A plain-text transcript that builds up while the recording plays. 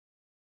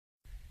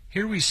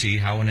Here we see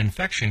how an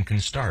infection can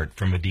start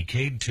from a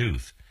decayed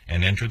tooth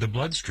and enter the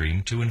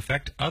bloodstream to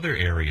infect other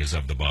areas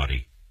of the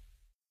body.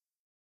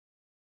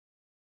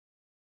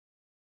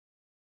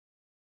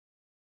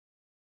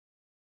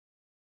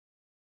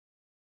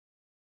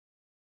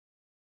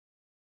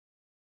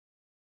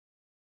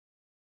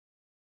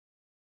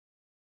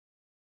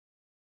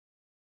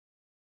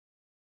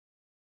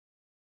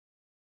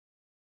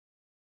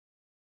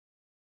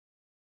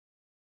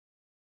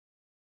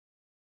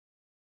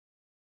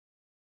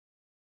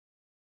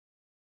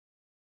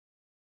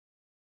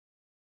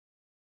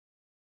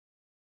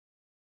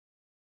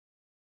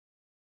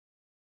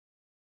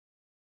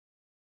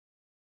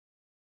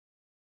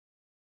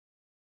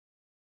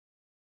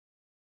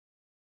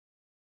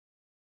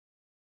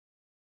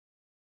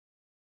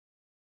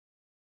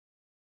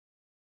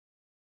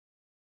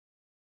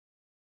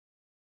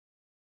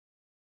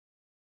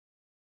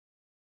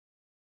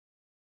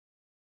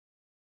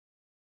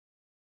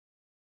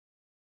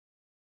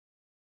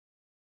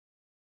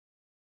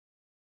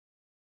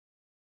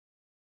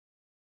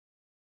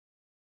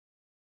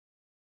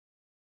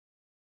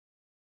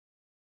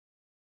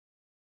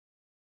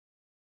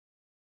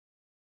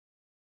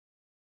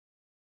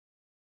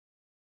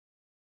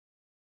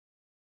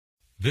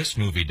 This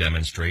movie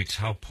demonstrates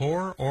how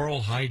poor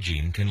oral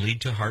hygiene can lead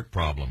to heart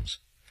problems.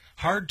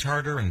 Hard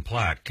tartar and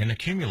plaque can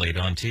accumulate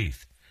on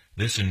teeth.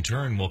 This in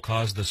turn will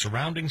cause the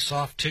surrounding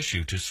soft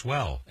tissue to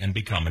swell and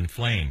become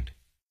inflamed.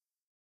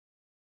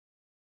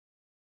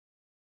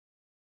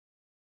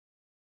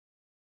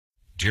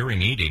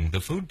 During eating,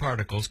 the food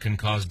particles can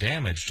cause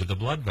damage to the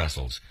blood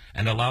vessels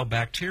and allow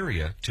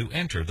bacteria to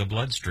enter the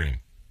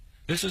bloodstream.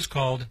 This is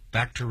called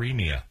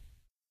bacteremia.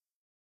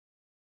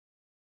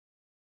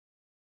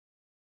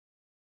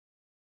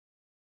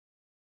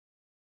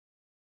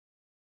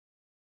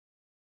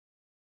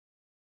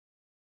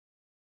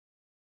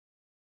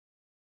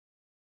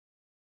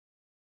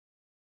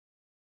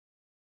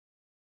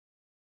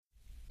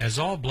 As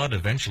all blood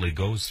eventually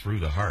goes through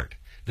the heart,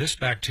 this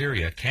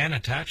bacteria can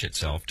attach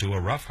itself to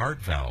a rough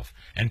heart valve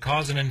and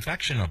cause an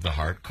infection of the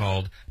heart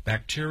called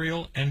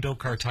bacterial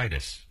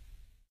endocarditis.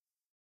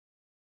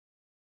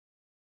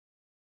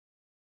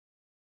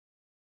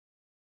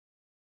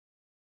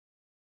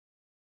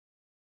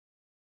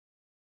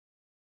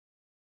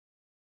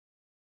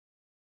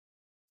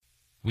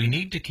 We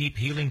need to keep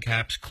healing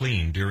caps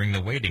clean during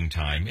the waiting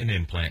time in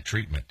implant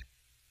treatment.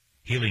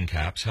 Healing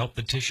caps help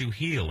the tissue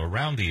heal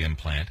around the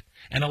implant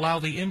and allow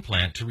the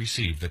implant to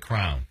receive the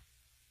crown.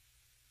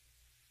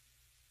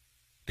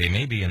 They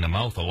may be in the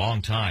mouth a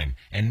long time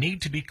and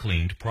need to be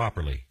cleaned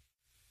properly.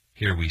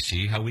 Here we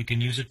see how we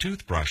can use a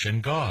toothbrush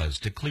and gauze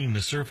to clean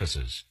the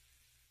surfaces.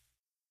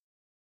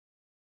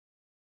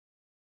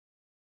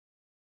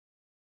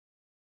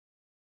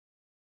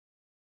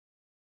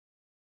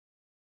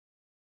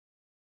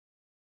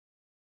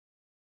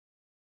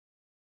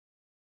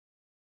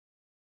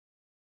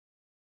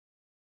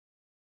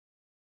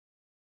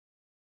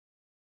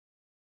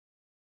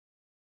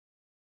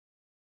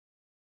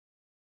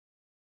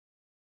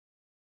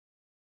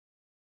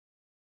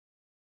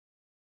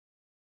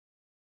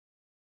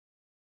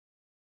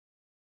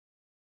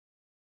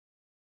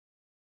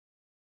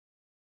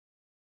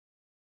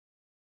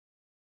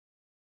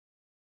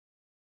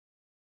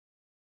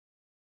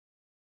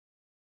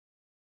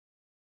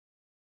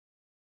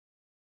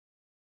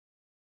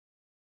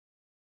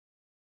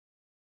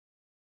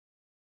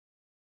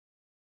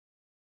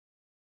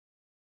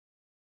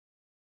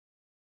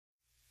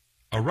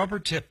 A rubber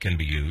tip can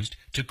be used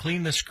to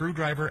clean the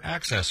screwdriver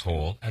access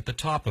hole at the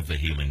top of the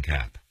healing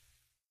cap.